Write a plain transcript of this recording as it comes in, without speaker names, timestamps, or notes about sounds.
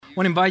I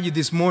want to invite you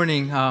this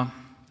morning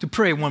to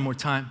pray one more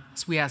time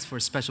as we ask for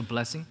a special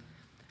blessing.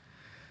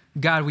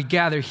 God, we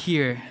gather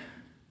here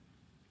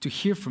to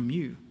hear from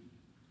you.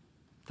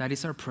 That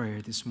is our prayer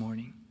this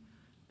morning.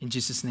 In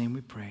Jesus' name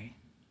we pray.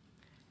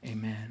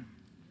 Amen.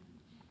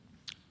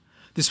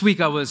 This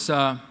week I was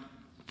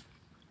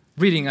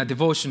reading a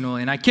devotional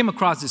and I came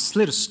across this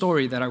little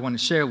story that I want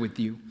to share with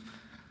you.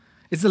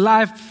 It's the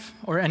life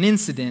or an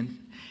incident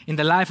in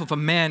the life of a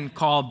man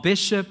called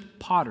Bishop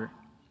Potter.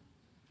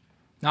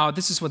 Now,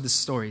 this is what the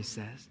story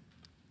says.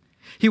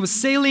 He was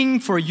sailing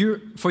for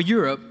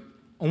Europe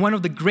on one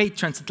of the great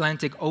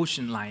transatlantic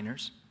ocean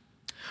liners.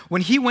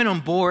 When he went on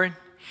board,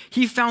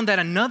 he found that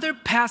another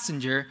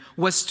passenger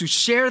was to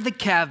share the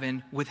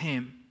cabin with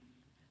him.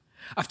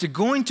 After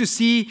going to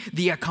see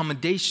the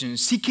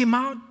accommodations, he came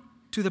out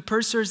to the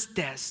purser's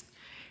desk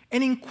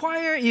and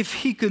inquired if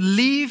he could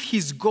leave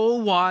his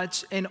gold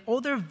watch and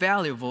other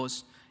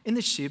valuables in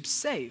the ship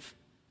safe.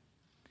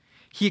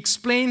 He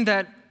explained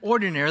that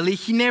ordinarily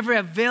he never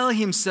availed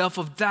himself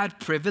of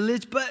that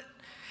privilege, but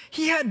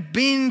he had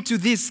been to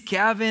this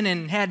cabin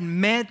and had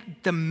met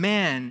the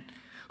man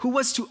who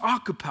was to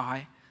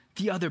occupy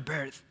the other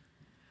berth.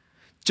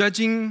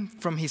 Judging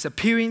from his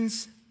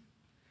appearance,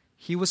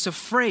 he was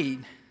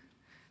afraid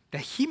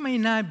that he may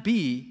not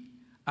be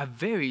a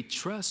very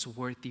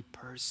trustworthy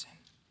person.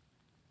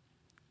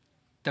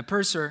 The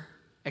purser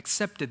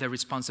accepted the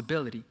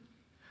responsibility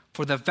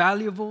for the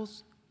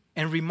valuables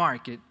and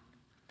remarked,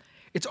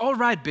 "It's all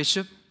right,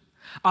 Bishop.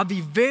 I'll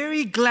be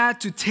very glad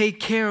to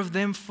take care of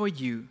them for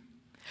you.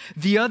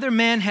 The other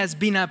man has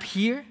been up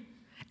here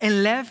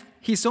and left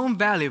his own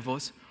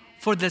valuables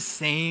for the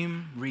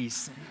same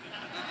reason."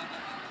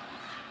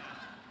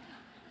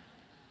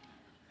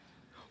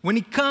 When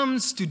it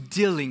comes to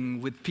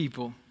dealing with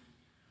people,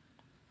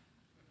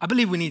 I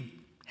believe we need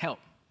help.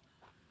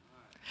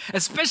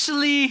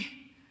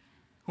 Especially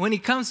when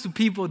it comes to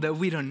people that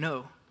we don't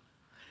know.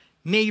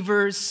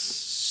 Neighbors,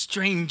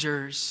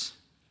 strangers.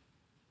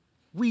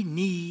 We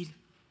need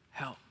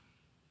help.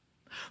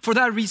 For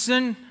that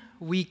reason,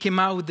 we came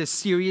out with the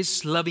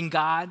series, Loving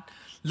God,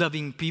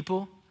 Loving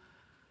People.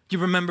 You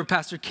remember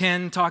Pastor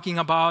Ken talking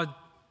about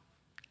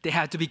they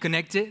had to be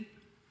connected?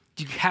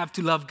 You have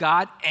to love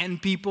God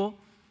and people.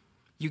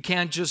 You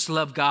can't just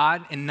love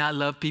God and not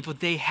love people.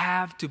 They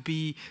have to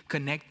be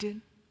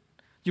connected.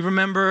 You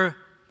remember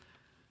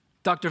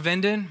Dr.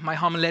 Venden, my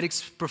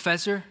homiletics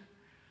professor,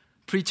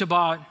 preach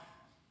about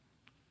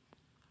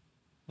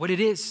what it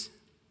is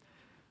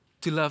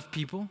to love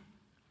people.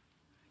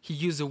 He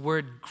used the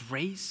word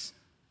grace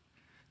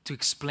to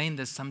explain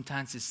that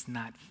sometimes it's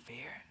not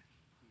fair.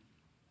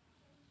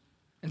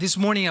 And this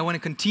morning I want to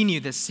continue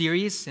this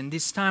series, and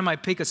this time I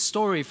pick a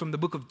story from the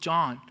book of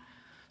John.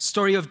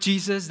 Story of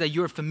Jesus that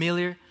you're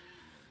familiar.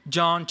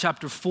 John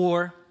chapter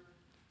 4,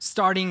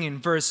 starting in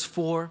verse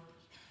 4.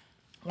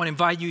 I want to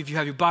invite you, if you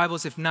have your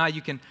Bibles, if not,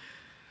 you can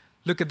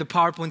look at the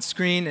PowerPoint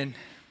screen. And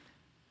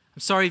I'm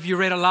sorry if you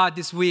read a lot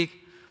this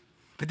week,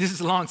 but this is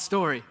a long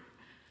story.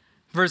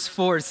 Verse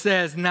 4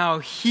 says, "Now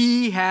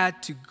he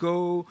had to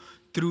go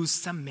through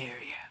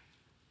Samaria."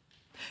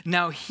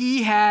 Now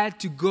he had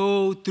to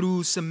go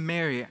through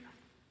Samaria.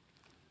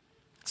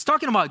 It's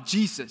talking about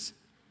Jesus.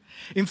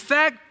 In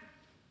fact,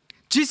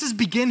 Jesus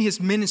began his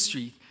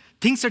ministry.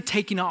 Things are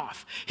taking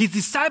off. His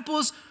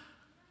disciples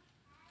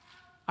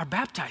are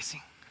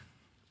baptizing.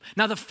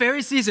 Now the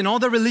Pharisees and all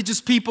the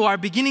religious people are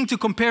beginning to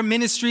compare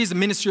ministries, the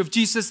ministry of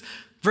Jesus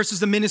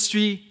versus the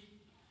ministry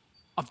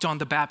of John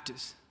the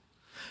Baptist.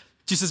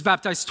 Jesus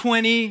baptized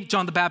 20,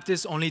 John the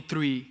Baptist only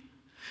 3.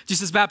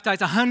 Jesus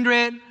baptized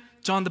 100,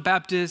 John the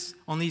Baptist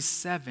only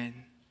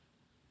 7.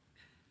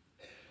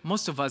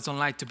 Most of us don't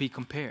like to be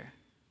compared.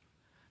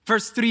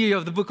 Verse 3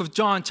 of the book of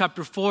John,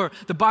 chapter 4,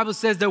 the Bible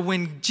says that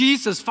when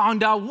Jesus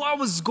found out what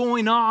was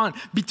going on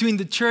between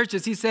the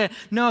churches, he said,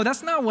 "No,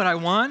 that's not what I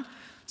want."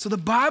 So the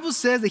Bible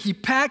says that he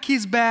packed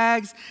his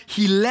bags,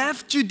 he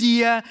left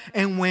Judea,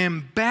 and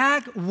went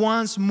back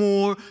once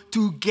more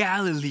to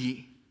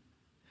Galilee.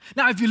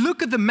 Now, if you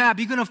look at the map,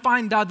 you're going to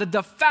find out that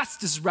the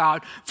fastest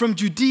route from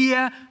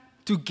Judea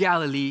to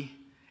Galilee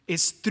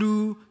is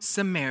through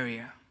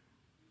Samaria.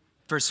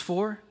 Verse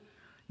 4,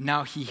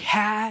 now he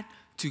had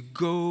to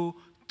go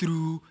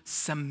through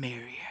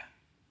Samaria.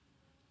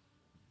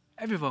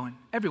 Everyone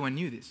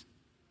knew this.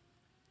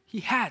 He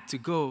had to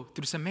go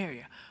through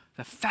Samaria,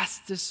 the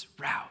fastest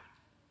route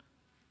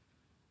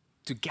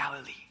to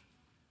Galilee.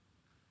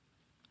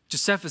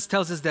 Josephus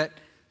tells us that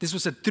this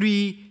was a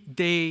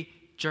 3-day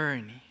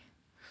journey.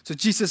 So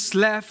Jesus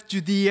left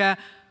Judea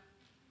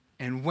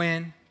and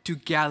went to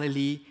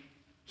Galilee.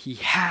 He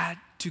had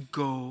to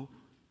go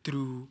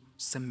through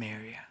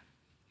Samaria.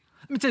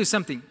 Let me tell you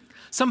something.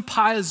 Some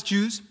pious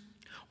Jews,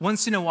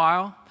 once in a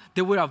while,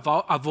 they would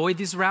avoid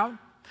this route.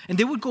 And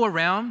they would go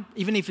around,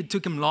 even if it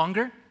took them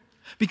longer,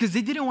 because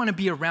they didn't want to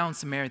be around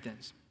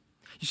Samaritans.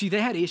 You see,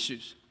 they had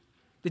issues.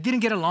 They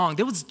didn't get along.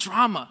 There was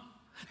drama.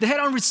 They had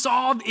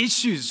unresolved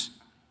issues.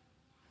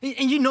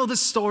 And you know the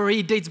story.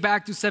 It dates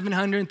back to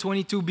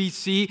 722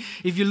 BC.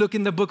 If you look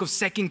in the book of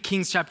 2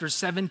 Kings chapter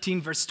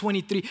 17, verse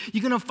 23,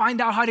 you're going to find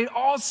out how it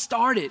all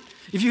started.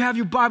 If you have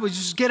your Bible,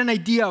 just get an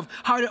idea of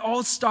how it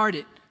all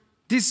started.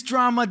 This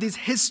drama, this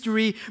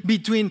history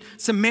between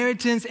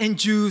Samaritans and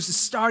Jews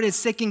started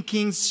 2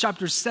 Kings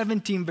chapter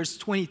 17, verse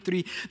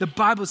 23. The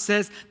Bible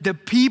says the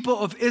people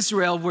of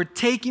Israel were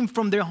taken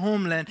from their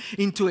homeland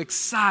into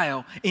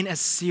exile in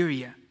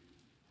Assyria.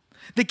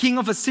 The king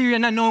of Assyria,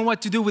 not knowing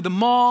what to do with the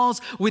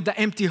malls, with the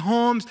empty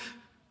homes,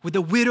 with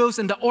the widows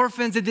and the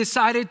orphans, they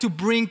decided to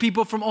bring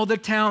people from other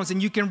towns.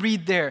 And you can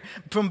read there,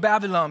 from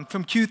Babylon,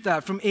 from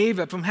Cutha, from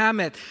Ava, from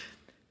Hamath.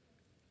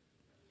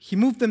 He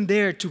moved them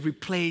there to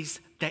replace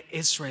the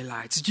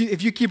Israelites.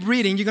 If you keep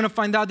reading, you're going to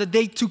find out that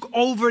they took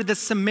over the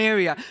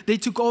Samaria. They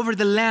took over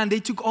the land. They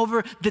took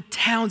over the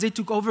towns. They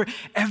took over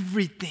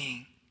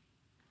everything.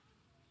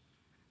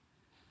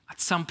 At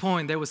some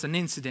point, there was an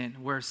incident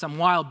where some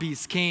wild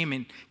beasts came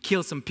and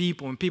killed some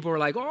people. And people were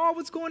like, oh,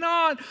 what's going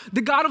on?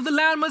 The God of the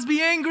land must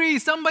be angry.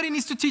 Somebody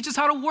needs to teach us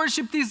how to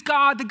worship this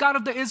God, the God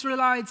of the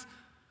Israelites.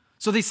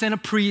 So they sent a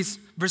priest.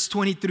 Verse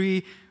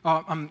 28,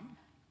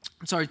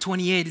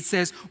 it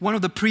says, one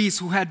of the priests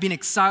who had been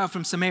exiled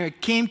from Samaria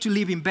came to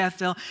live in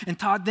Bethel and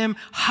taught them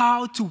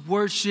how to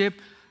worship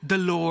the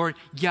Lord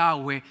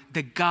Yahweh,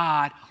 the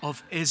God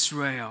of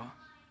Israel.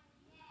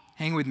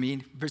 Hang with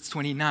me, verse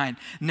 29.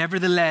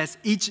 Nevertheless,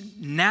 each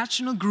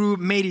national group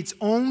made its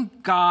own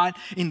god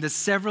in the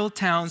several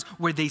towns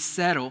where they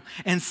settled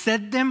and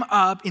set them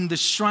up in the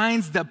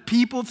shrines the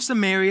people of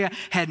Samaria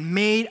had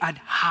made at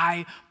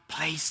high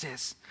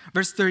places.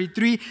 Verse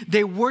 33,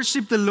 they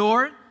worshiped the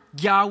Lord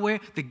Yahweh,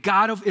 the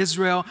God of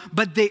Israel,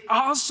 but they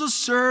also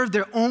served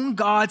their own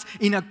gods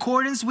in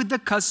accordance with the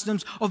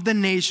customs of the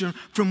nation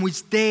from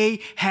which they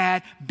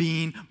had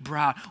been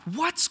brought.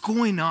 What's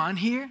going on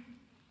here?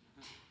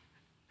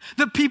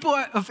 The people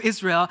of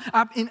Israel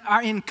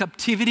are in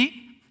captivity.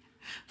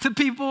 The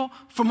people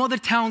from other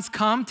towns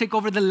come, take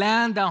over the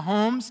land, the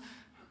homes.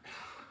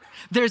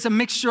 There's a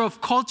mixture of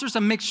cultures,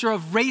 a mixture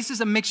of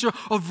races, a mixture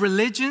of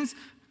religions.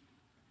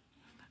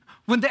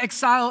 When the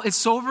exile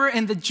is over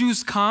and the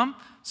Jews come,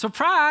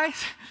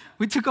 surprise,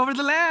 we took over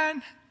the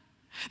land.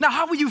 Now,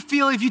 how would you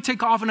feel if you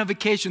take off on a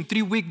vacation,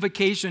 3-week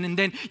vacation, and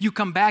then you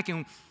come back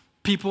and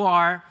people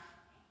are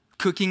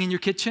cooking in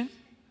your kitchen?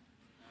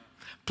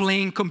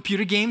 Playing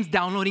computer games,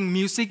 downloading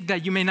music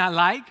that you may not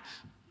like,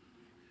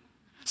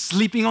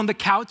 sleeping on the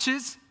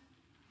couches,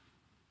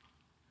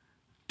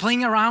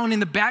 playing around in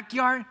the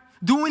backyard,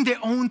 doing their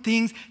own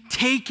things,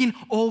 taking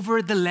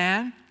over the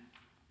land.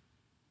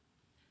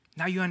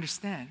 Now you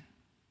understand.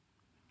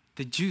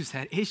 The Jews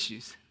had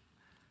issues.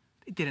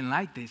 They didn't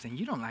like this, and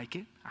you don't like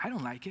it. I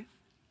don't like it.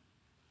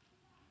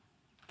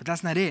 But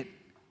that's not it.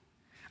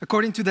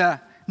 According to the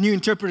New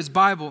Interpreter's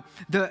Bible,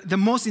 the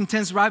most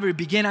intense rivalry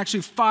began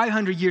actually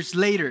 500 years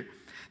later.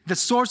 The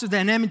source of the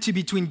enmity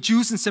between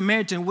Jews and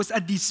Samaritans was a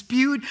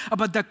dispute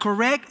about the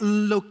correct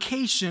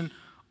location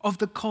of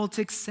the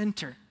cultic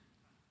center.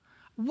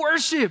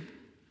 Worship.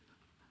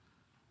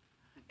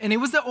 And it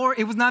was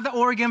not the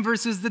organ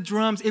versus the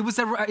drums. It was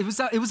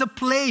a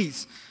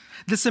place.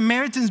 The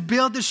Samaritans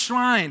built a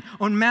shrine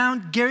on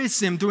Mount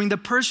Gerizim during the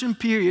Persian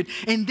period,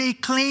 and they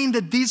claimed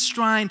that this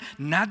shrine,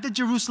 not the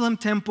Jerusalem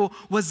temple,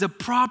 was the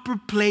proper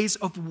place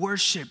of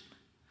worship.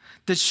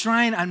 The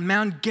shrine at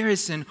Mount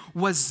Gerizim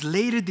was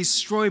later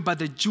destroyed by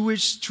the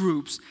Jewish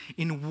troops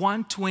in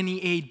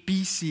 128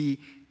 BC,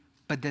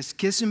 but the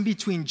schism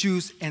between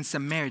Jews and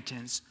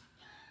Samaritans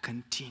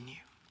continued.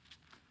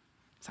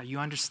 So you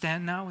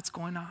understand now what's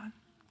going on?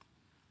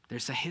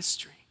 There's a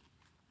history.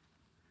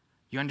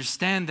 You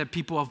understand that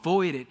people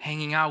avoided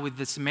hanging out with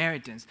the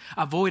Samaritans,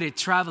 avoided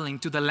traveling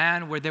to the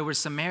land where there were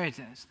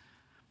Samaritans.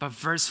 But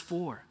verse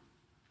 4,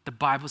 the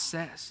Bible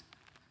says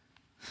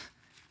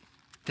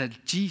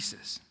that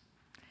Jesus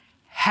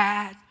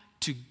had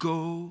to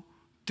go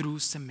through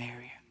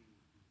Samaria.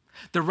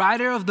 The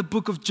writer of the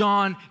book of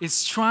John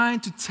is trying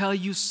to tell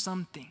you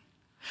something.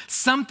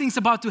 Something's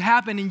about to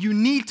happen and you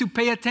need to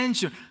pay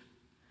attention.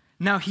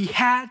 Now, he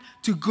had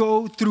to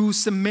go through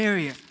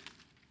Samaria.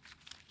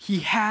 He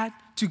had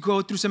to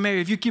go through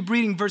Samaria. If you keep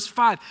reading verse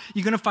 5,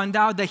 you're going to find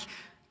out that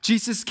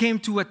Jesus came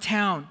to a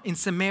town in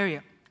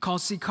Samaria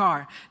called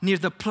Sychar, near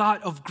the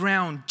plot of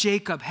ground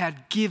Jacob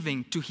had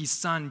given to his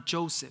son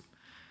Joseph.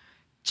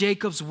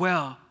 Jacob's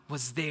well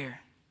was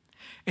there.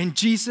 And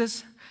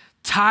Jesus,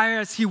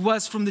 tired as he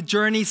was from the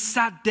journey,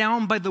 sat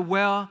down by the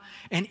well,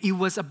 and it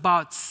was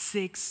about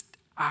 6th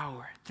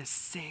hour, the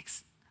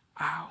 6th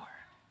hour.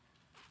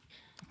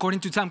 According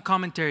to some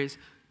commentaries,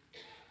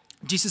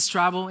 Jesus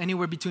traveled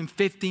anywhere between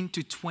 15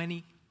 to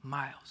 20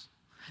 miles.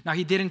 Now,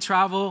 he didn't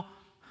travel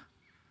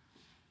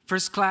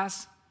first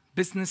class,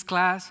 business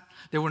class.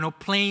 There were no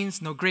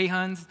planes, no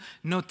Greyhounds,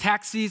 no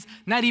taxis,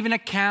 not even a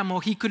camel.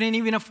 He couldn't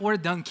even afford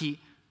a donkey.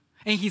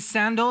 And his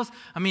sandals,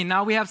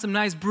 now we have some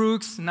nice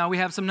Brooks. Now we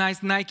have some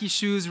nice Nike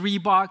shoes,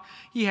 Reebok.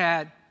 He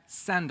had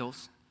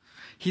sandals.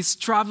 He's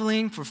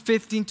traveling for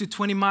 15 to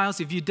 20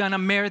 miles. If you've done a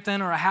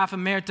marathon or a half a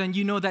marathon,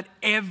 you know that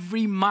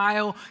every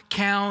mile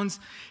counts.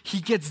 He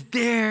gets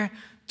there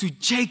to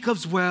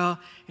Jacob's well,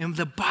 and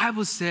the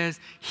Bible says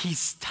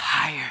he's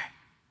tired.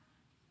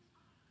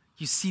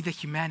 You see the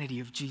humanity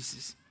of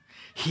Jesus.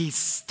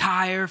 He's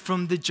tired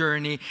from the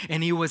journey,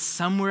 and it was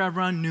somewhere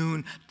around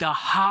noon, the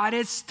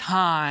hottest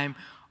time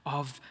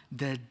of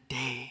the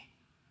day.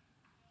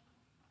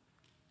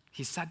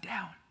 He sat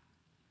down.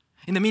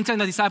 In the meantime,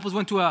 the disciples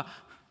went to a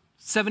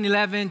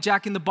 7-Eleven,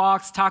 Jack in the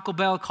Box, Taco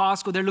Bell,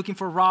 Costco. They're looking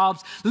for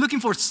Rob's. They're looking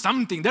for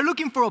something. They're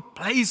looking for a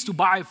place to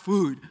buy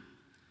food.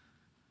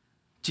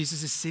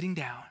 Jesus is sitting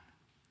down.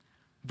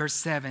 Verse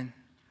 7,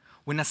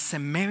 when a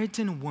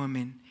Samaritan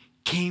woman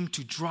came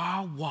to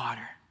draw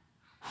water.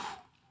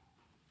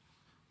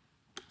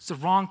 It's the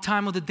wrong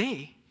time of the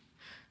day.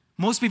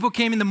 Most people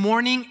came in the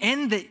morning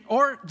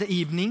or the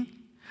evening.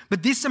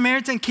 But this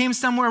Samaritan came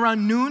somewhere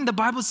around noon. The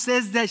Bible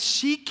says that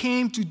she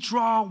came to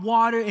draw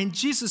water, and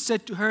Jesus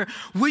said to her,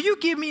 will you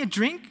give me a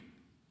drink?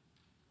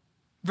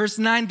 Verse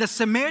 9, the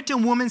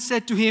Samaritan woman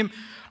said to him,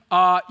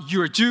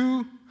 you're a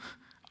Jew,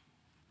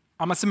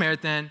 I'm a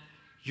Samaritan,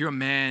 you're a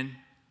man,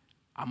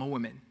 I'm a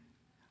woman.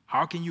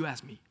 How can you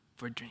ask me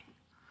for a drink?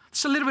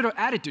 It's a little bit of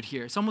attitude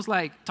here. It's almost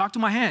like, talk to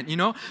my hand, you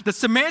know? The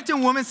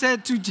Samaritan woman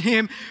said to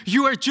him,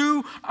 you are a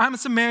Jew, I'm a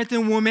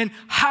Samaritan woman.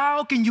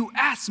 How can you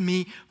ask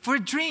me for a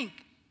drink?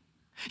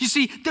 You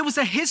see, there was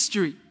a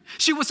history.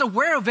 She was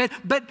aware of it,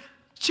 but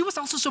she was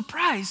also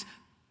surprised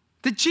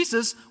that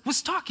Jesus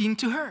was talking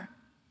to her.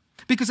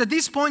 Because at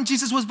this point,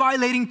 Jesus was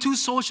violating two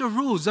social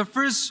rules. The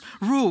first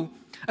rule,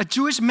 a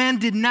Jewish man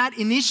did not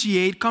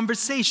initiate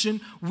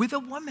conversation with a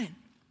woman.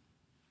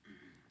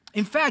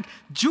 In fact,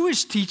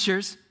 Jewish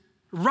teachers,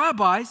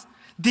 rabbis,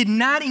 did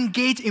not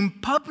engage in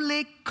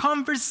public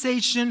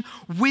conversation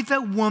with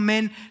a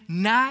woman,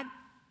 not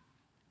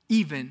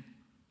even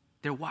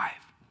their wife.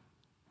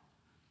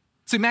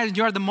 So imagine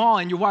you're at the mall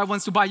and your wife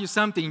wants to buy you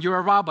something. You're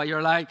a rabbi.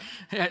 You're like,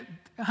 hey,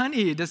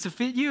 honey, does it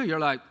fit you? You're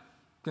like,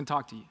 I can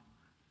talk to you.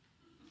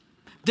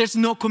 There's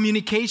no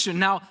communication.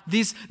 Now,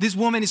 this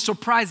woman is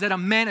surprised that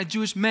a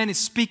Jewish man is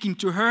speaking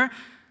to her,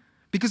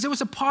 because there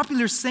was a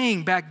popular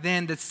saying back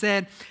then that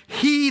said,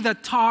 he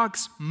that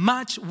talks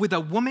much with a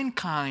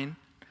womankind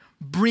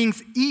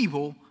brings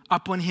evil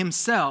upon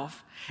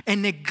himself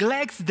and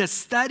neglects the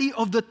study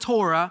of the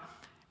Torah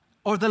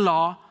or the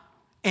law,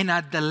 and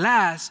at the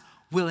last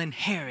will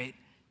inherit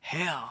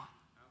hell.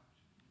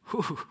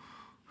 Whew.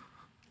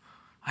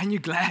 Aren't you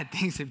glad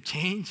things have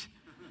changed?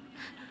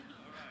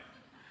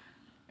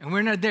 And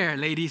we're not there,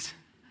 ladies.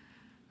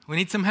 We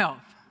need some help.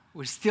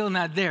 We're still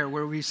not there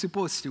where we're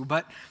supposed to,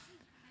 but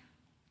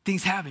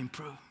things have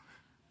improved.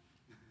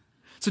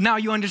 So now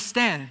you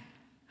understand.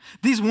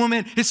 This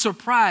woman is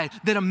surprised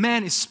that a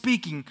man is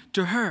speaking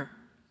to her.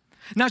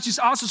 Now she's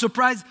also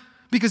surprised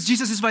because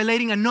Jesus is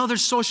violating another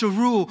social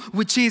rule,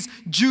 which is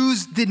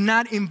Jews did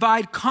not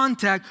invite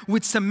contact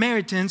with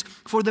Samaritans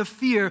for the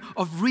fear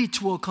of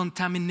ritual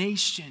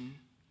contamination.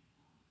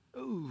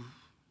 Ooh.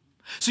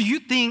 So you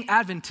think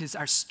Adventists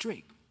are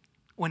strict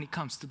when it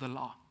comes to the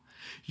law?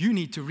 You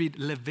need to read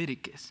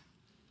Leviticus.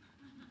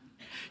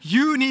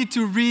 You need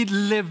to read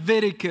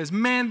Leviticus.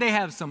 Man, they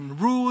have some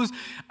rules.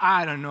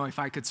 I don't know if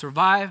I could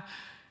survive.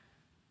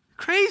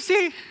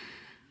 Crazy.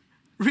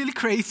 Really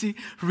crazy.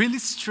 Really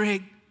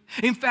strict.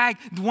 In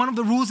fact, one of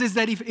the rules is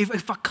that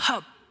if a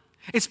cup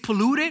is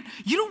polluted,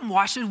 you don't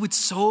wash it with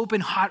soap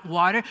and hot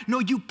water. No,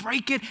 you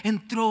break it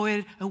and throw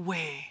it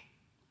away.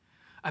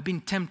 I've been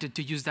tempted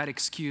to use that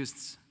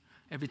excuse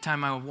every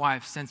time my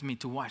wife sends me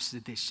to wash the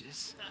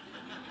dishes.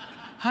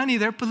 Honey,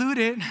 they're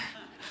polluted.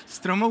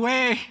 Just throw them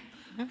away.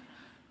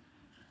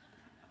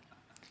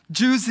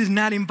 Jews did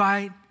not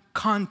invite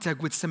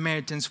contact with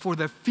Samaritans for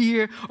the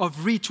fear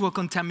of ritual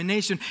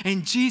contamination.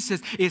 And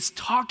Jesus is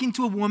talking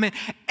to a woman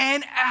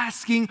and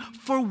asking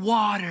for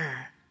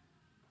water.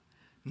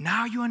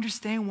 Now you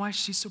understand why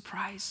she's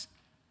surprised.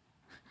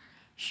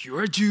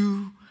 You're a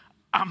Jew.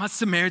 I'm a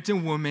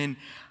Samaritan woman.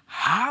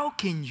 How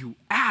can you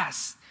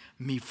ask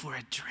me for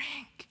a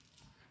drink?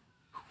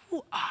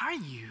 Who are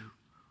you?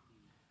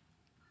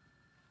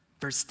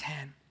 Verse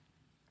 10.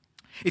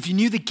 If you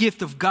knew the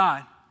gift of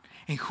God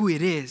and who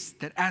it is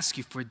that asks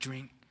you for a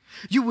drink,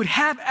 you would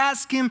have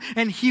asked him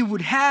and he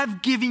would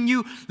have given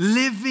you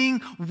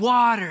living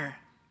water.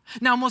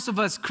 Now, most of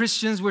us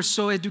Christians, we're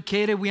so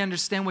educated, we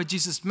understand what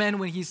Jesus meant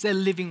when he said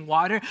living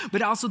water,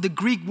 but also the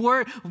Greek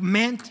word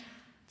meant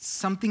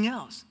something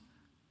else.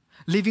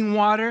 Living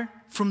water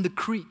from the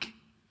creek,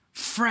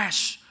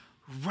 fresh,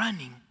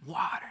 running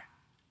water.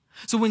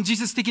 So when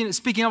Jesus is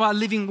speaking about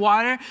living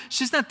water,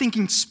 she's not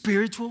thinking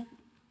spiritual.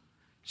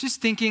 She's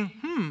thinking,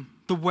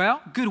 the well,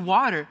 good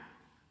water.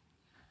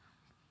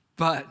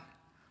 But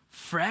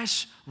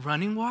fresh,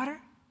 running water?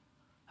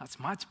 That's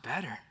much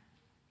better.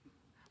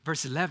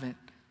 Verse 11,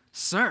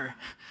 sir,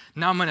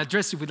 now I'm going to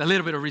address you with a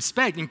little bit of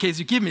respect in case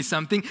you give me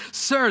something.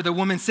 Sir, the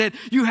woman said,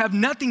 you have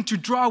nothing to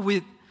draw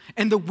with,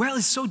 and the well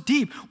is so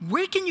deep.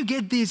 Where can you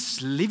get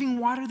this living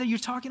water that you're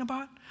talking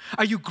about?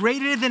 Are you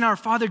greater than our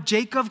father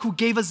Jacob, who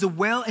gave us the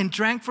well and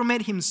drank from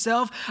it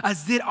himself,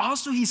 as did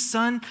also his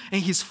son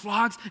and his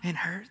flocks and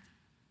herds?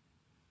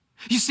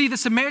 You see, the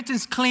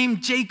Samaritans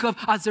claimed Jacob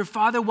as their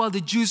father, while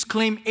the Jews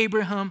claimed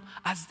Abraham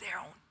as their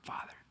own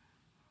father.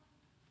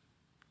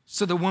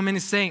 So the woman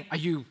is saying, are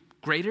you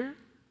greater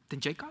than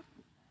Jacob?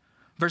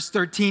 Verse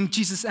 13,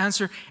 Jesus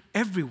answered,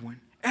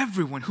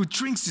 Everyone who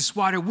drinks this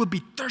water will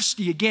be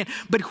thirsty again,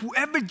 but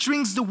whoever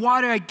drinks the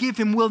water I give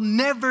him will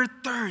never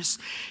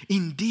thirst.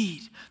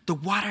 Indeed, the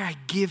water I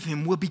give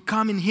him will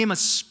become in him a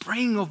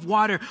spring of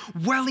water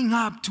welling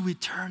up to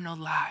eternal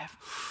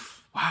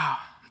life. Wow,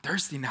 I'm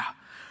thirsty now.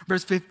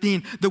 Verse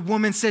 15, the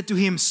woman said to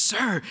him,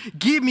 Sir,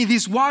 give me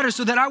this water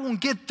so that I won't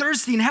get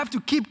thirsty and have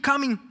to keep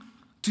coming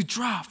to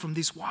draw from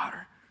this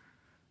water.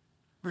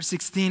 Verse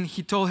 16,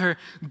 he told her,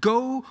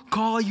 Go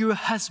call your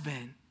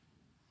husband.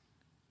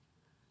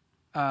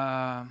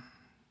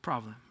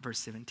 Problem. Verse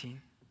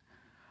 17,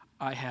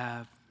 I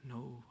have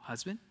no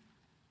husband.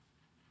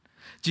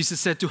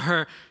 Jesus said to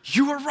her,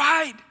 You are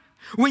right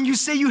when you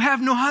say you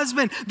have no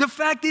husband. The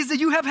fact is that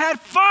you have had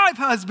 5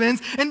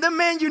 husbands, and the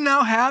man you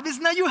now have is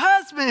not your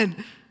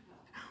husband.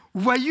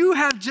 What you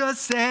have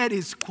just said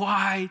is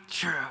quite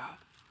true.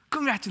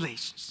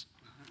 Congratulations.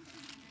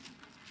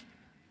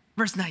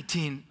 Verse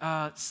 19,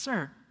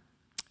 Sir,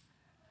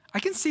 I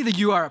can see that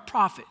you are a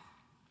prophet.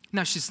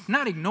 Now, she's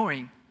not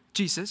ignoring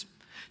Jesus.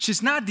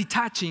 She's not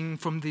detaching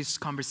from this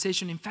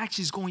conversation. In fact,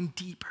 she's going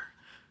deeper.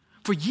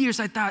 For years,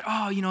 I thought,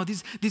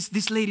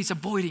 this lady's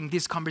avoiding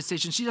this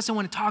conversation. She doesn't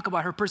want to talk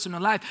about her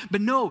personal life.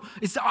 But no,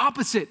 it's the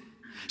opposite.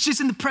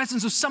 She's in the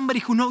presence of somebody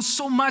who knows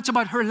so much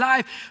about her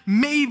life.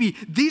 Maybe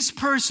this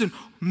person,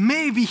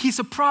 maybe he's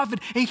a prophet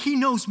and he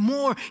knows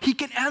more. He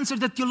can answer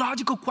the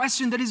theological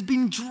question that has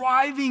been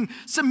driving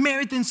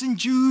Samaritans and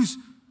Jews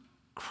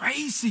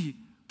crazy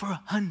for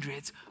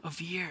hundreds of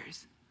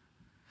years.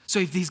 So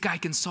if this guy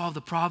can solve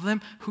the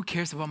problem, who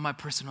cares about my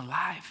personal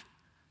life?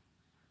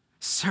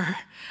 Sir,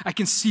 I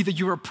can see that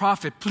you're a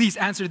prophet. Please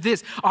answer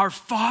this. Our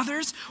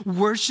fathers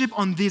worship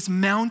on this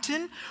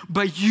mountain,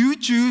 but you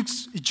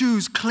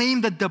Jews claim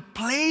that the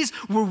place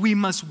where we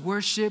must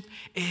worship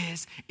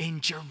is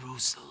in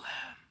Jerusalem.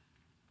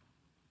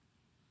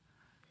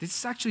 This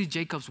is actually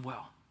Jacob's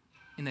well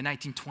in the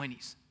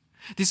 1920s.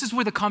 This is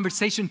where the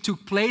conversation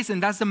took place,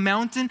 and that's the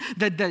mountain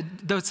that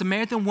the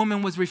Samaritan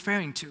woman was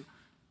referring to.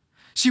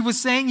 She was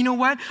saying, you know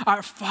what?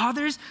 Our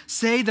fathers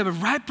say the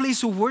right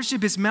place to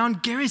worship is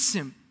Mount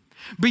Gerizim.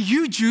 But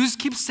you Jews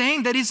keep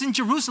saying that it's in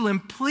Jerusalem.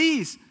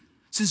 Please,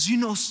 since you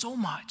know so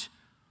much,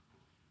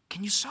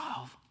 can you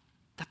solve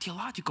the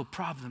theological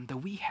problem that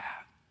we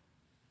have?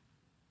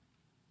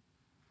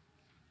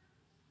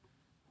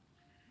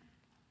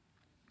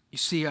 You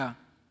see,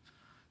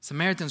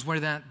 Samaritans were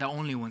the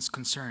only ones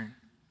concerned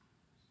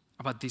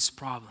about these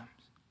problems.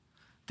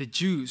 The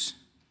Jews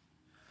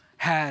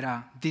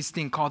had this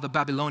thing called the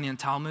Babylonian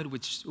Talmud,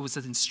 which was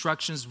the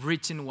instructions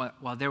written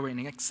while they were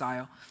in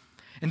exile.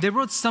 And they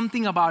wrote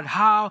something about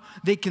how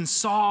they can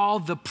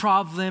solve the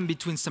problem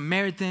between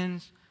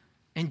Samaritans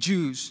and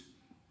Jews.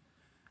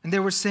 And they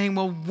were saying,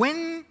 well,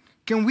 when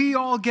can we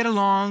all get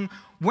along?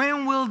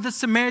 When will the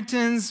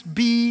Samaritans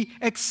be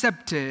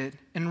accepted?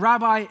 And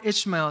Rabbi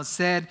Ishmael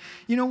said,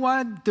 you know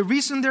what? The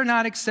reason they're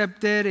not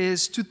accepted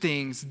is 2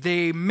 things.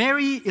 They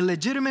marry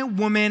illegitimate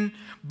women,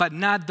 but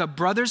not the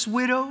brother's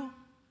widow.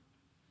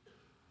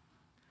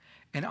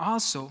 And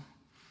also,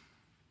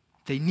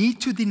 they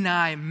need to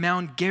deny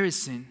Mount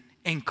Gerizim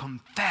and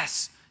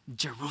confess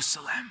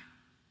Jerusalem.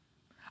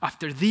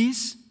 After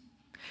this,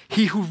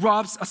 he who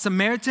robs a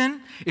Samaritan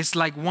is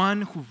like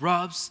one who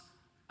robs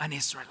an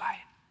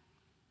Israelite.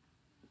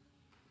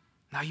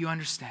 Now you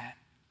understand.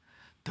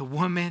 The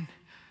woman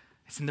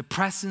is in the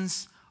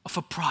presence of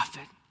a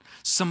prophet,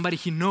 somebody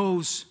who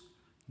knows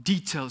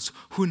details,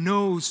 who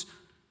knows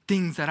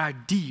things that are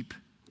deep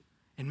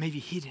and maybe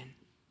hidden.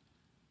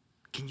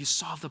 Can you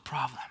solve the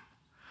problem?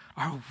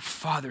 Our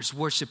fathers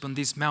worship on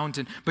this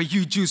mountain, but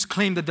you Jews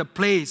claim that the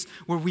place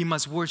where we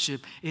must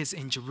worship is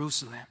in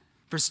Jerusalem.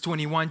 Verse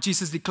 21,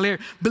 Jesus declared,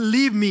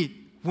 believe me,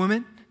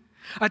 woman,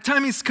 a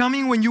time is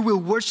coming when you will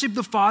worship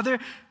the Father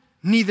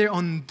neither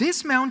on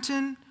this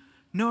mountain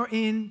nor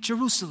in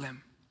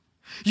Jerusalem.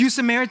 You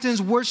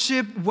Samaritans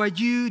worship what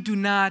you do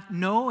not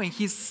know, and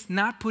he's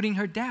not putting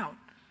her down.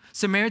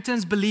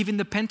 Samaritans believe in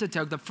the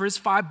Pentateuch, the first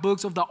 5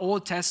 books of the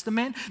Old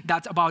Testament.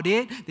 That's about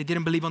it. They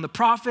didn't believe on the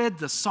prophet,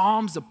 the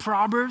Psalms, the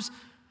Proverbs.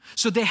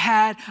 So they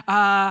had,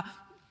 not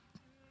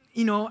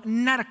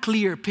a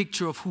clear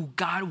picture of who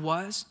God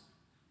was.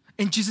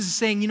 And Jesus is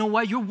saying, you know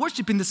what? You're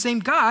worshiping the same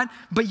God,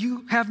 but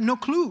you have no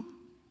clue.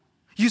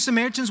 You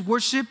Samaritans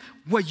worship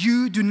what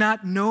you do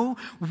not know.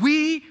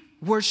 We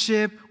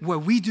worship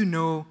what we do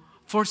know,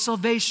 for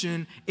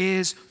salvation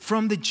is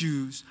from the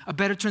Jews. A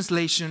better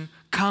translation,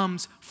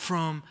 comes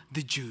from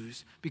the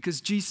Jews,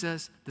 because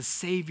Jesus, the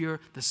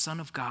Savior, the Son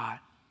of God,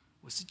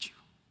 was a Jew.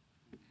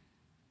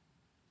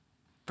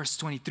 Verse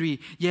 23,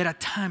 yet a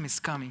time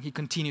is coming, he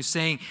continues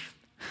saying,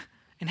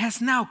 and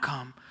has now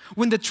come,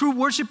 when the true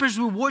worshipers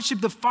will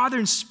worship the Father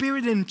in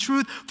spirit and in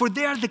truth, for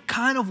they are the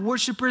kind of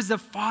worshipers the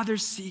Father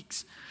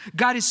seeks.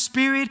 God is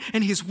spirit,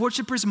 and his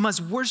worshipers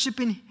must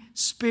worship in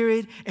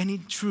spirit and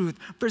in truth.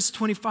 Verse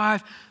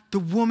 25, the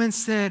woman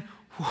said,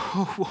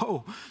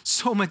 whoa,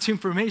 so much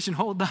information.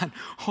 Hold on.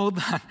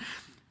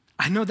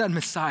 I know that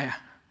Messiah,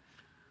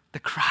 the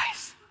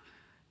Christ,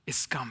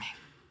 is coming.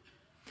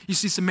 You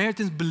see,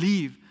 Samaritans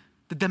believe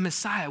that the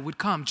Messiah would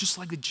come just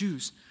like the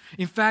Jews.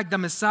 In fact, the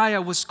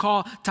Messiah was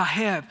called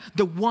Taheb,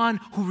 the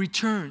one who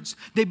returns.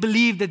 They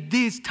believed that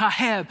this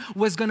Taheb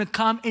was going to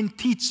come and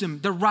teach them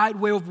the right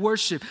way of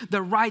worship,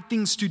 the right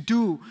things to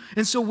do.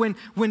 And so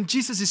when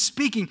Jesus is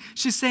speaking,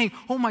 she's saying,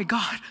 oh my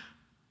God,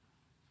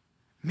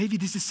 maybe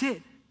this is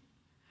it.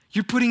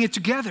 You're putting it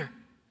together.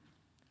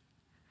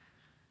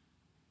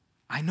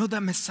 I know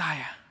that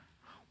Messiah,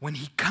 when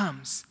he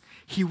comes,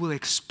 he will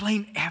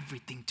explain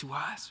everything to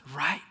us,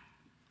 right?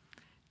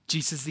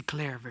 Jesus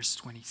declared, verse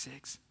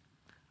 26,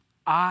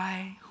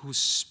 I who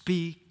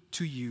speak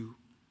to you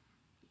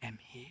am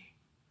he.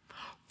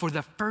 For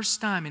the first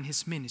time in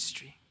his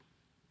ministry,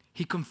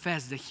 he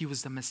confessed that he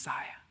was the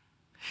Messiah.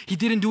 He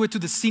didn't do it to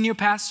the senior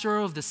pastor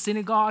of the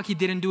synagogue. He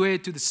didn't do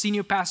it to the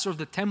senior pastor of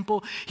the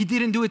temple. He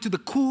didn't do it to the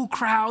cool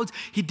crowds.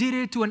 He did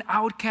it to an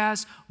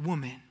outcast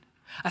woman,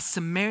 a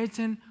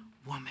Samaritan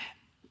woman.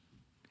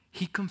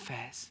 He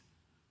confessed,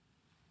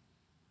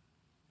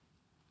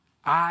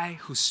 I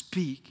who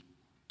speak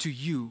to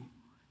you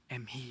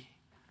am he,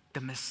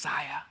 the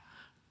Messiah,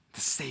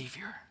 the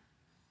Savior.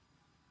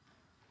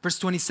 Verse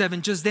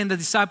 27, just then the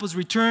disciples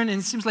returned, and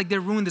it seems like they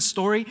ruined the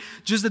story.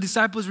 Just the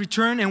disciples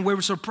returned and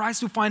were surprised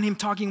to find him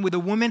talking with a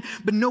woman,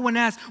 but no one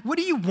asked, what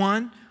do you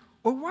want?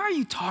 Or why are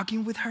you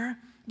talking with her?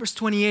 Verse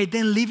 28,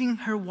 then leaving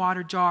her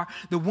water jar,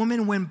 the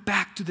woman went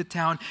back to the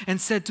town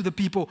and said to the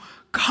people,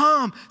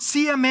 come,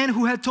 see a man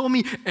who had told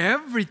me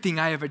everything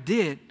I ever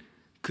did.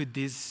 Could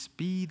this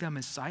be the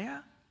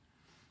Messiah?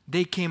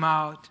 They came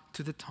out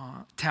to the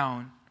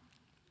town.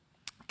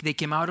 They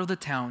came out of the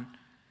town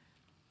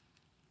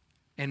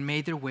and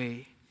made their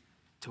way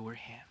toward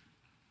him.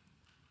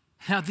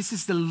 Now, this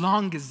is the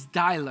longest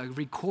dialogue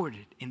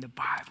recorded in the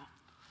Bible.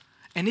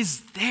 And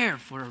it's there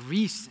for a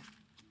reason.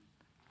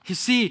 You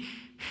see,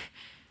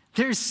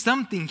 there's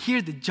something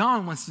here that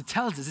John wants to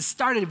tell us. It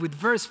started with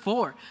verse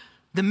 4.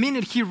 The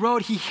minute he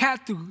wrote, he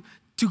had to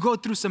go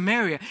through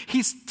Samaria.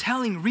 He's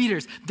telling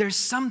readers there's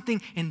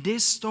something in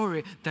this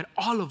story that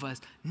all of us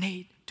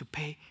need to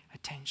pay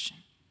attention.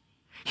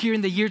 Here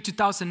in the year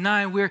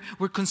 2009,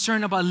 we're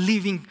concerned about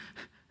living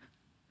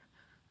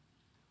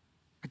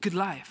a good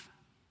life,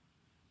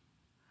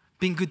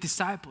 being good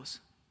disciples,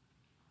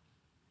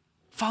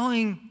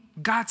 following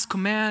God's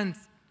commands,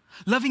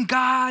 loving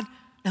God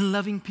and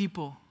loving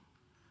people.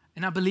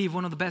 And I believe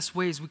one of the best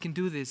ways we can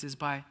do this is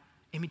by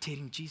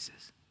imitating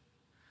Jesus.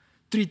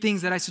 3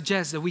 things that I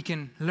suggest that we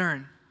can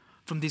learn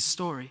from this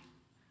story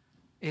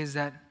is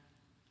that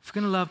if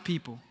we're going to love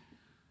people,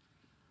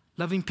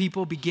 loving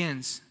people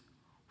begins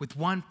with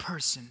one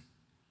person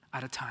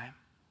at a time.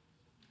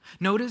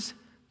 Notice,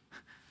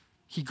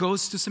 he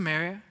goes to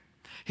Samaria.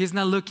 He's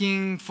not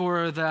looking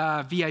for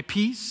the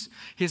VIPs.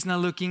 He's not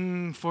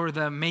looking for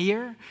the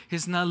mayor.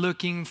 He's not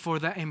looking for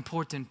the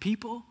important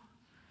people.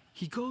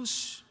 He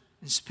goes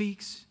and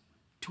speaks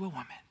to a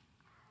woman.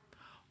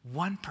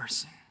 One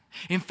person.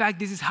 In fact,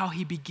 this is how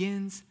he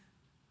begins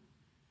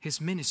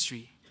his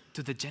ministry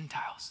to the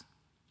Gentiles.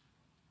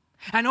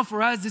 I know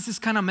for us, this is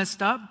kind of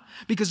messed up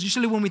because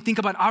usually when we think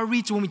about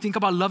outreach, when we think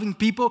about loving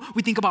people,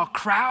 we think about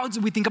crowds,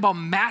 we think about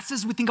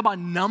masses, we think about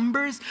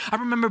numbers. I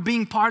remember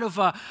being part of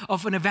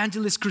an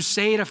evangelist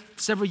crusade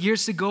several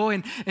years ago,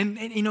 and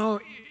you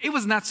know, it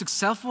was not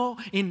successful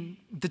in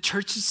the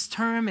church's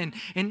term,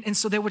 and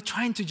so they were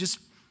trying to just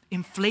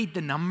inflate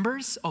the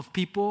numbers of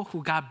people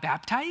who got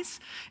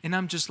baptized. And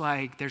I'm just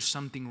like, there's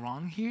something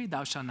wrong here.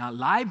 Thou shalt not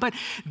lie. But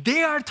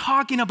they are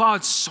talking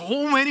about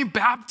so many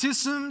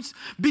baptisms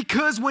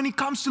because when it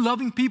comes to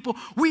loving people,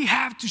 we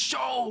have to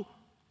show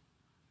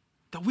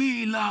that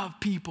we love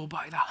people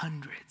by the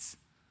hundreds.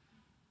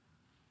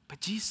 But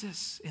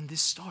Jesus in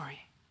this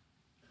story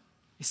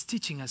is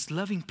teaching us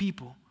loving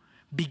people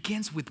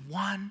begins with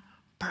one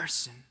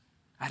person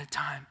at a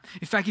time.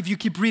 In fact, if you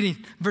keep reading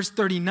verse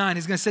 39,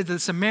 it's going to say that the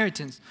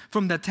Samaritans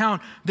from that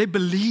town, they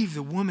believed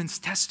the woman's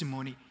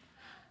testimony.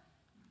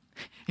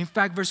 In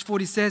fact, verse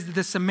 40 says that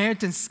the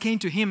Samaritans came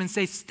to him and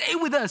said, stay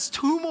with us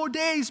 2 more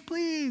days,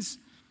 please.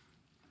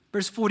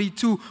 Verse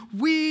 42,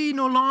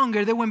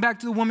 they went back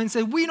to the woman and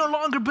said, we no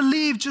longer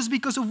believe just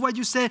because of what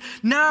you said.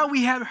 Now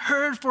we have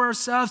heard for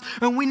ourselves,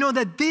 and we know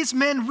that this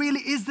man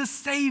really is the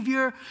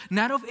Savior,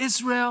 not of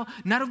Israel,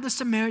 not of the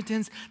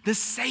Samaritans, the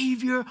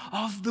Savior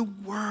of the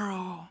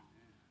world.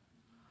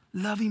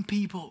 Loving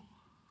people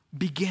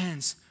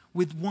begins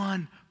with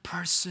one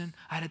person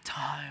at a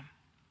time.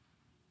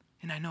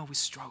 And I know we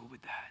struggle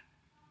with that.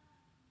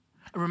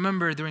 I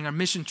remember during our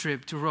mission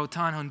trip to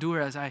Roatan,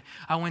 Honduras, I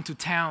went to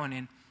town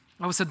and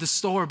I was at the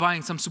store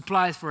buying some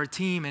supplies for our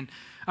team, and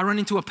I ran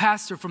into a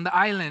pastor from the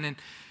island, and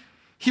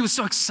He was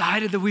so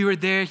excited that we were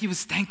there. He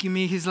was thanking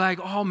me. He's like,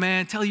 oh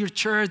man, tell your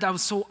church that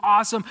was so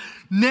awesome.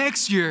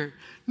 Next year,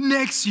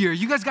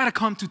 you guys got to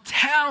come to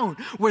town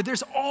where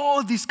there's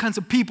all these kinds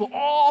of people,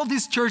 all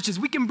these churches.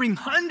 We can bring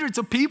hundreds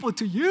of people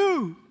to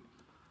you.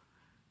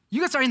 You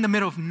guys are in the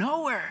middle of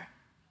nowhere.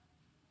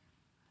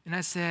 And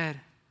I said,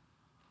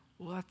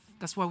 well,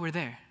 that's why we're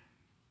there.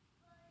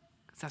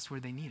 Because that's where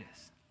they need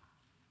us.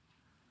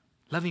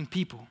 Loving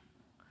people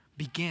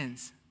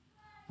begins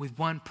with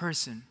one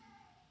person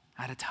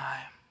at a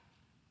time.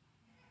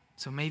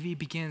 So maybe it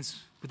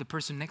begins with the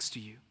person next to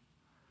you,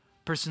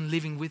 person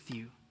living with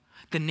you,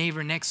 the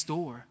neighbor next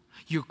door,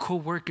 your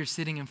co-worker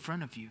sitting in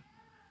front of you,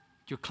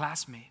 your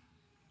classmate.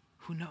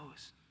 Who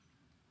knows?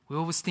 We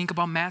always think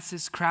about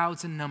masses,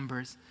 crowds, and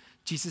numbers.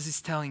 Jesus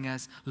is telling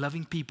us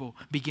loving people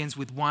begins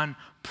with one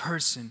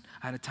person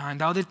at a time.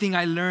 The other thing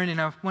I learned,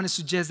 and I want to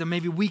suggest that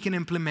maybe we can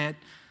implement,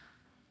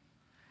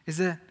 is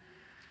that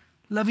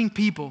loving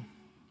people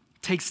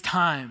takes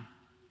time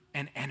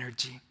and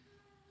energy.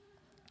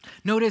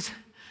 Notice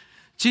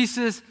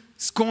Jesus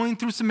is going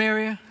through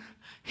Samaria.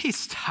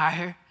 He's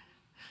tired.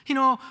 You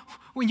know,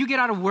 when you get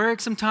out of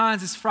work,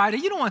 sometimes it's Friday,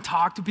 you don't want to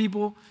talk to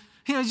people.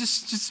 You know,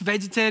 just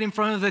vegetate in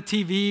front of the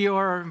TV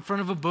or in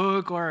front of a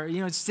book or,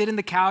 just sit in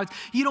the couch.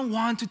 You don't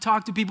want to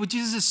talk to people.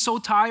 Jesus is so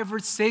tired,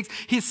 verse 6.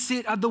 He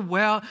sit at the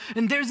well,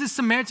 and there's this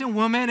Samaritan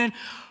woman, and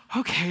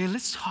okay,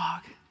 let's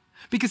talk.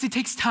 Because it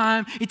takes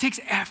time, it takes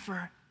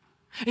effort.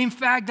 In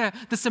fact,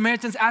 the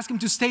Samaritans asked him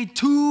to stay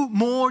 2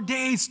 more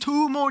days.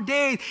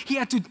 He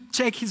had to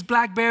check his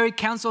BlackBerry,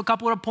 cancel a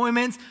couple of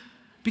appointments,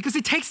 because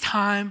it takes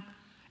time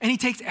and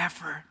it takes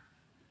effort.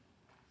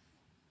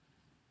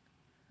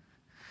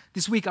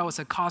 This week I was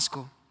at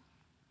Costco,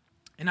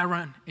 and I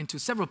ran into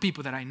several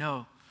people that I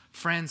know,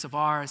 friends of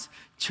ours,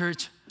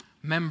 church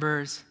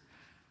members,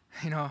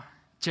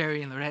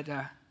 Jerry and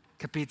Loretta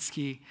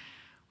Kapitsky.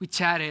 We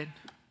chatted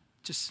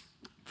just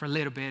for a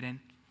little bit, and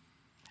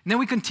then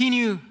we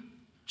continue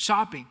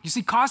shopping. You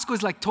see, Costco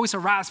is like Toys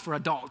R Us for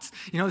adults.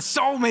 There's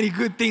so many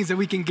good things that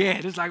we can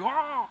get. It's like,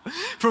 oh,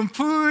 from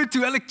food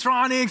to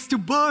electronics to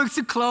books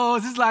to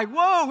clothes. It's like,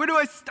 whoa, where do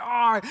I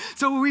start?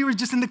 So we were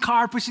just in the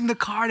car pushing the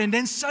cart, and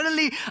then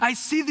suddenly I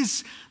see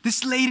this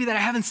lady that I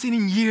haven't seen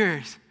in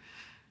years.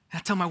 And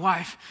I tell my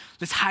wife,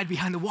 let's hide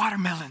behind the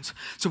watermelons.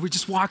 So we're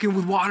just walking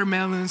with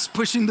watermelons,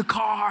 pushing the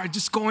car,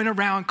 just going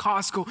around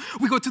Costco.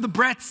 We go to the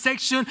bread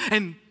section,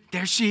 and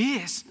there she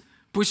is,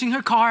 pushing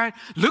her cart,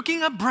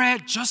 looking at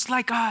bread just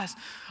like us.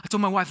 I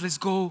told my wife, let's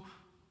go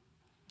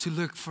to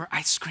look for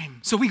ice cream.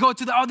 So we go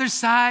to the other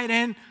side,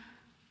 and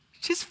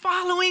she's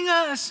following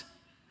us.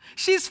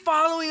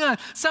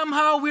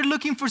 Somehow we're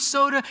looking for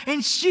soda,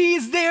 and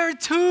she's there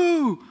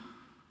too.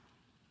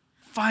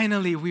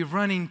 Finally, we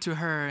run into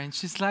her, and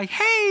she's like,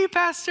 hey,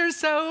 Pastor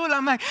Saul.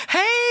 I'm like,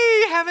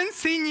 hey, haven't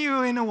seen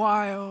you in a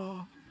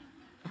while.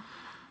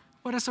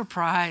 What a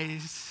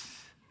surprise.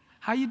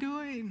 How you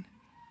doing?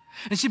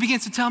 And she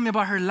begins to tell me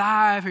about her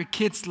life, her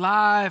kids'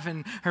 life,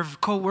 and her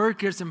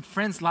co-workers and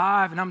friends'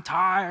 life. And I'm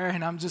tired,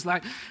 and I'm just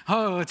like,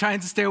 trying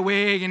to stay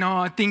awake,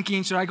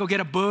 thinking, should I go get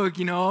a book,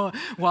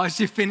 while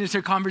she finished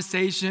her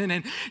conversation.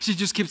 And she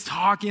just keeps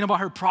talking about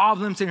her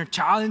problems and her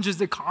challenges,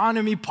 the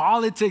economy,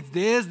 politics,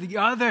 this, the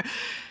other.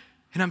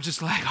 And I'm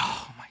just like,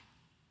 oh my,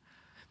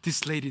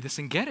 this lady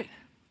doesn't get it.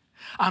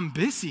 I'm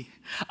busy.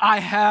 I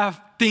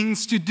have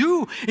things to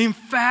do. In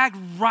fact,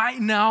 right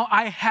now,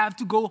 I have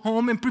to go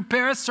home and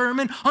prepare a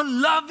sermon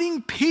on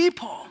loving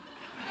people.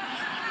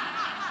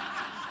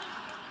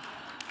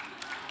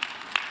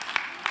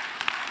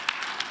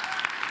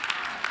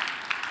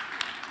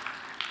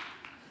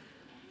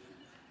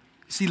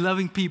 See,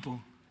 loving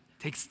people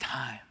takes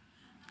time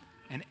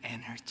and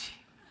energy.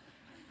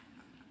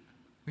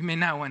 We may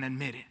not want to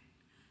admit it.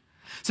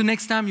 So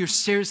next time you're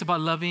serious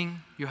about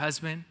loving your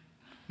husband,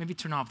 maybe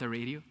turn off the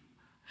radio.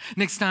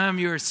 Next time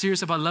you're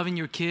serious about loving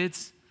your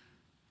kids,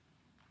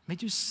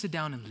 maybe just sit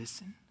down and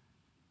listen.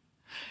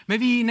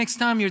 Maybe next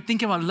time you're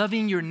thinking about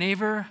loving your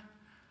neighbor,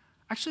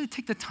 actually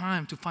take the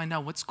time to find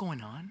out what's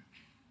going on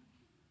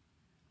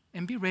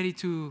and be ready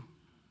to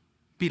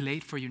be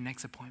late for your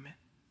next appointment.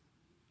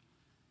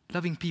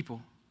 Loving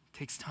people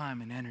takes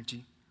time and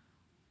energy.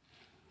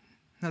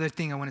 Another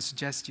thing I want to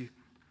suggest to you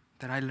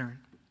that I learned,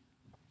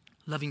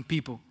 loving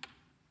people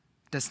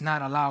does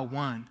not allow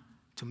one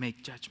to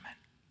make judgment.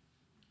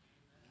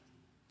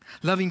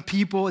 Loving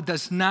people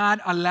does not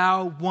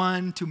allow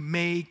one to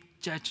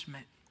make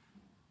judgment.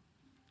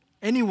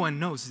 Anyone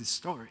knows this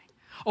story.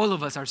 All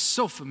of us are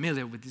so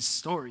familiar with this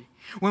story.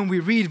 When we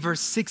read verse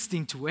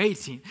 16 to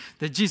 18,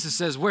 that Jesus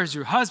says, where's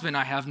your husband?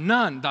 I have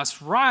none.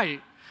 That's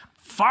right.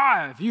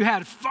 5. You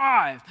had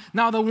 5.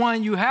 Now the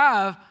one you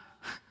have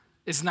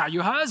is not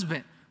your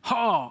husband.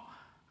 Oh,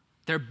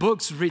 there are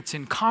books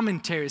written,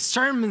 commentaries,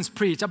 sermons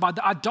preached about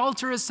the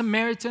adulterous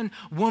Samaritan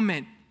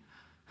woman.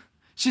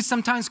 She's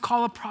sometimes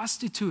called a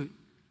prostitute.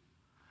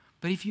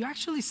 But if you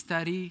actually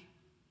study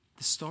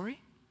the story,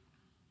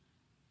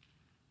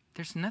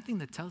 there's nothing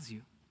that tells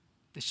you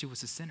that she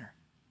was a sinner.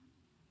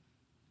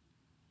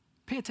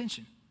 Pay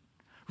attention.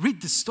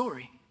 Read the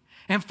story.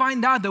 and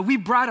find out that we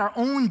brought our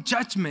own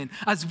judgment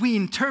as we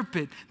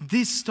interpret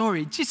this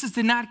story. Jesus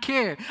did not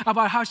care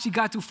about how she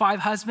got to 5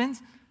 husbands.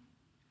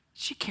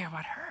 She cared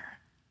about her.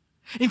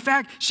 In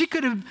fact, she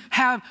could have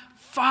had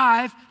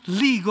 5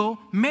 legal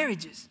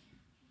marriages.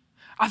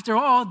 After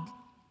all,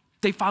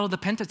 they follow the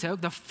Pentateuch,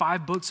 the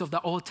 5 books of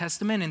the Old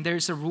Testament, and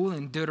there's a rule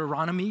in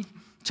Deuteronomy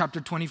chapter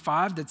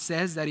 25 that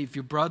says that if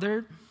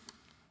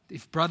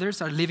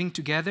brothers are living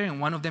together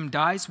and one of them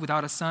dies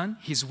without a son,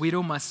 his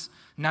widow must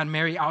not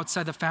marry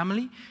outside the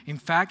family. In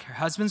fact, her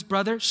husband's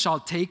brother shall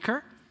take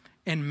her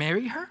and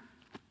marry her.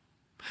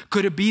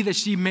 Could it be that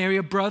she married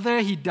a brother,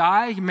 he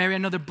died, he married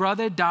another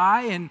brother,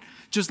 die, and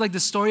just like the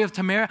story of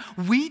Tamar,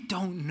 we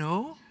don't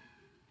know.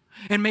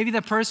 And maybe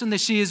the person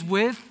that she is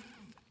with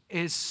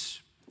is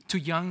too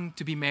young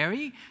to be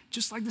married,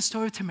 just like the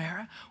story of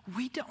Tamar.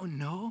 We don't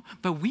know,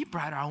 but we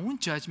brought our own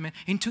judgment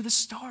into the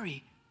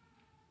story.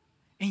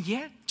 And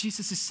yet,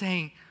 Jesus is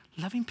saying,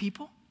 loving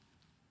people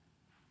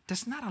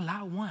does not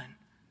allow one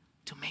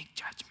to make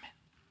judgment.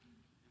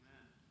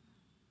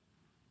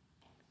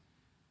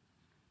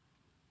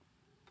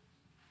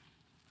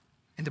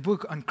 In the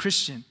book on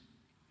Christian,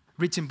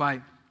 written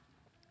by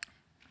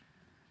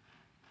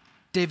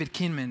David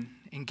Kinman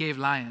and Gabe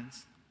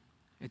Lyons,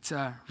 it's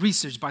a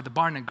research by the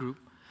Barna Group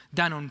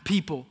done on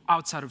people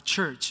outside of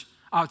church,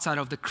 outside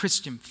of the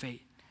Christian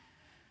faith.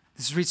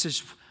 This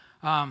research,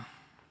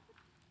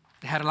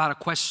 they had a lot of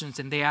questions,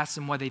 and they asked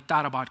them what they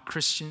thought about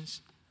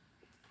Christians.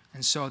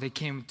 And so they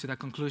came to the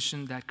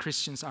conclusion that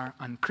Christians are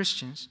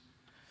unchristians.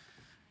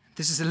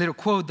 This is a little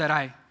quote that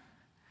I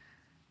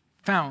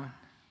found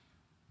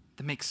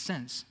that makes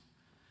sense.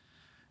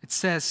 It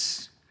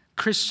says,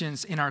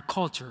 Christians in our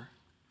culture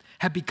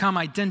have become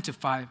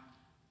identified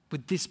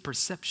with this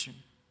perception.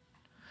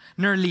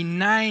 Nearly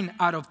 9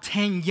 out of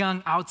 10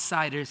 young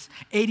outsiders,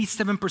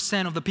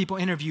 87% of the people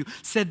interviewed,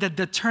 said that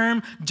the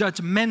term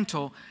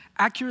judgmental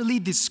accurately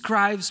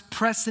describes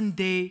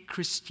present-day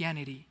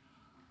Christianity.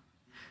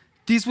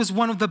 This was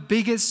one of the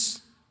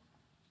biggest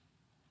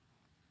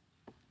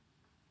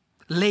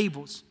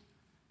labels,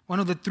 one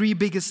of the 3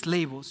 biggest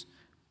labels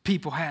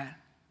people had.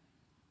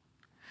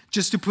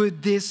 Just to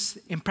put this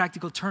in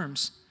practical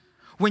terms,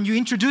 when you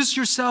introduce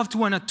yourself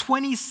to a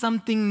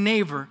 20-something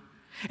neighbor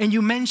and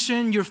you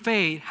mention your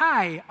faith,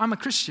 hi, I'm a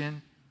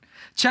Christian,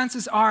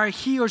 chances are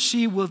he or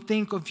she will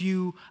think of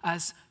you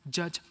as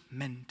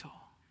judgmental.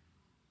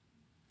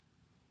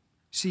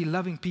 See,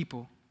 loving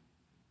people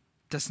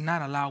does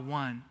not allow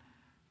one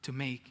to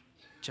make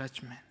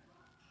judgment.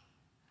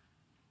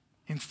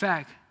 In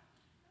fact,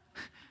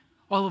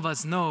 all of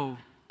us know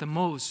the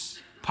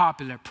most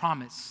popular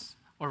promise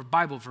or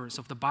Bible verse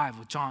of the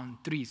Bible, John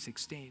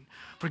 3:16.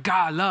 For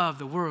God loved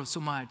the world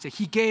so much that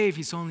he gave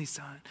his only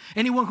son.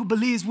 Anyone who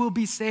believes will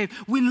be saved.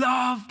 We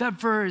love that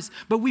verse,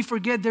 but we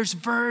forget there's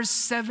verse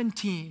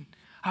 17,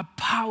 a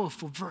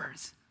powerful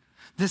verse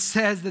that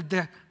says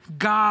that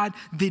God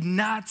did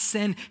not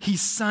send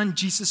his son,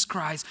 Jesus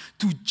Christ,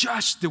 to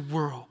judge the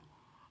world,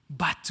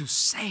 but to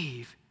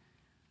save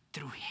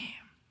through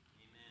him.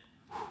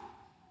 Amen.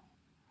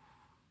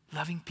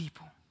 Loving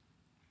people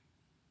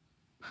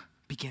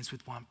begins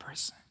with one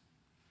person.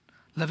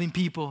 Loving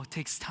people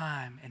takes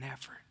time and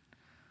effort.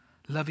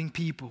 Loving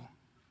people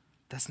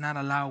does not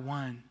allow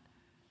one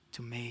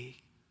to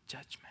make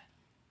judgment.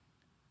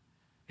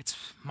 It's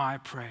my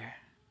prayer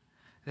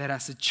that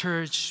as a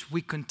church,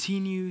 we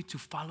continue to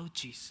follow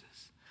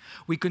Jesus.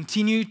 We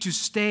continue to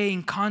stay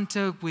in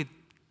contact with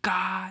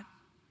God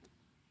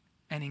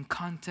and in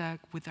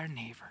contact with our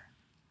neighbor.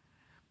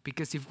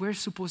 Because if we're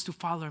supposed to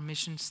follow our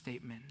mission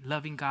statement,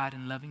 loving God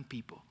and loving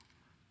people,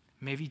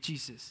 maybe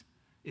Jesus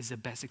is the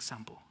best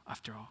example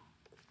after all.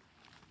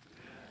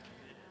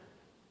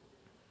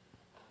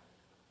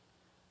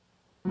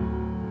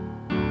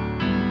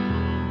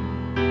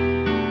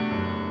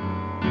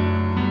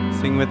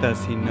 Sing with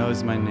us, He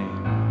Knows My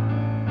Name.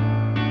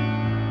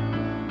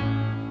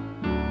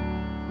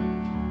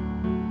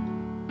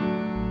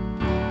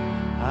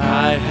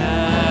 I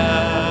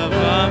have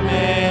a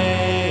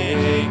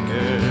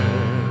maker.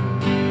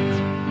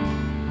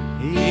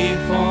 He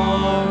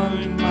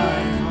formed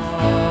my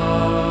heart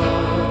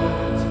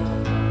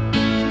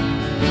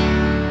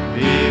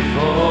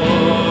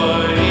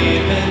before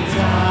even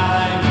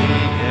time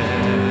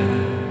began.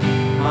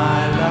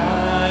 My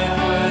life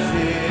was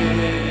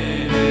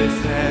in His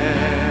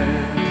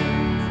hands.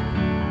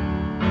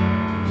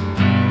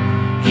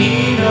 He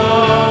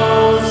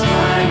knows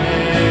my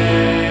name.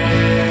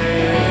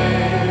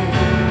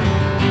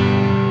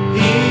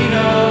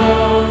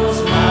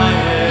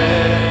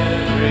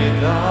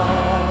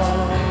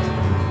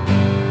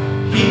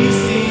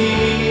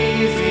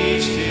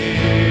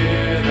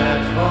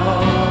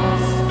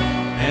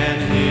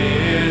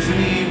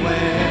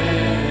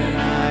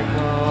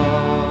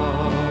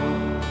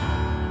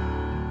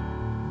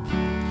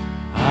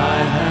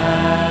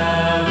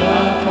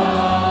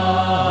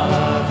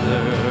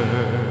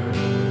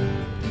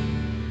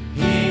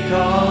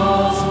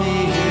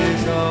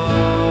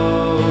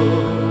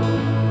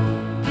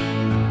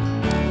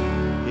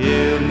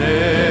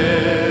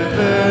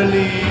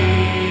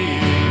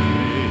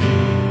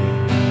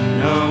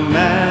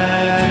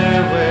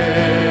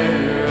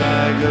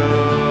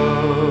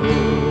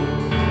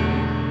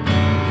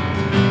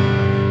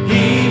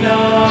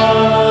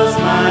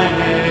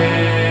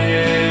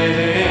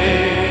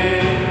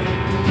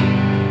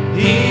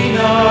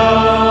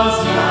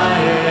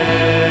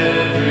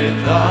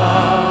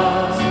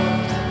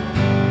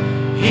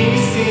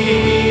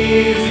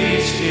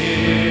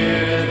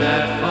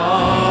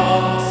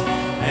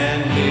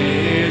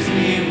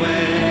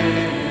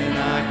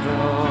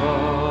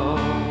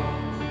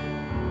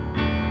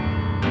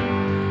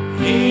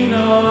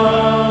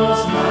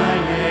 knows my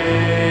name.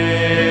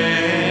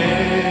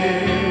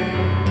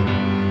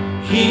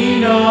 He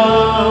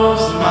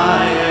knows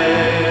my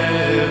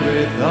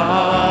every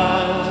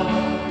thought.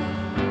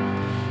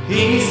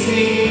 He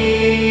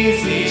sees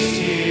each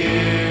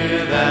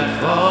tear that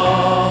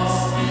falls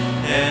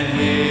and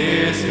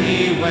hears me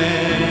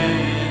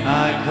when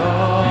I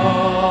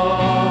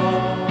call.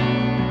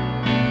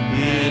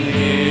 And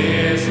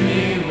hears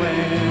me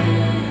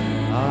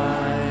when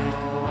I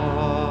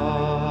call.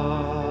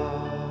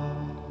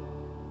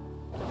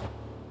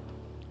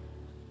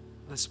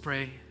 Let's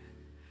pray.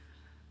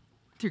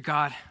 Dear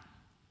God,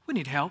 we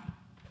need help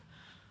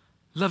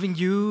loving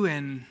you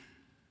and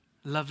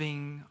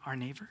loving our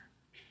neighbor.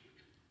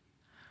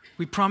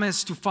 We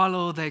promise to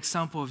follow the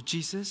example of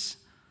Jesus,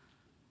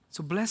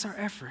 so bless our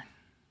effort.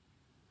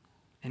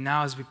 And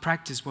now as we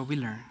practice what we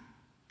learn,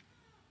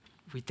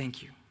 we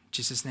thank you. In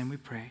Jesus' name we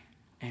pray.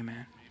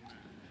 Amen.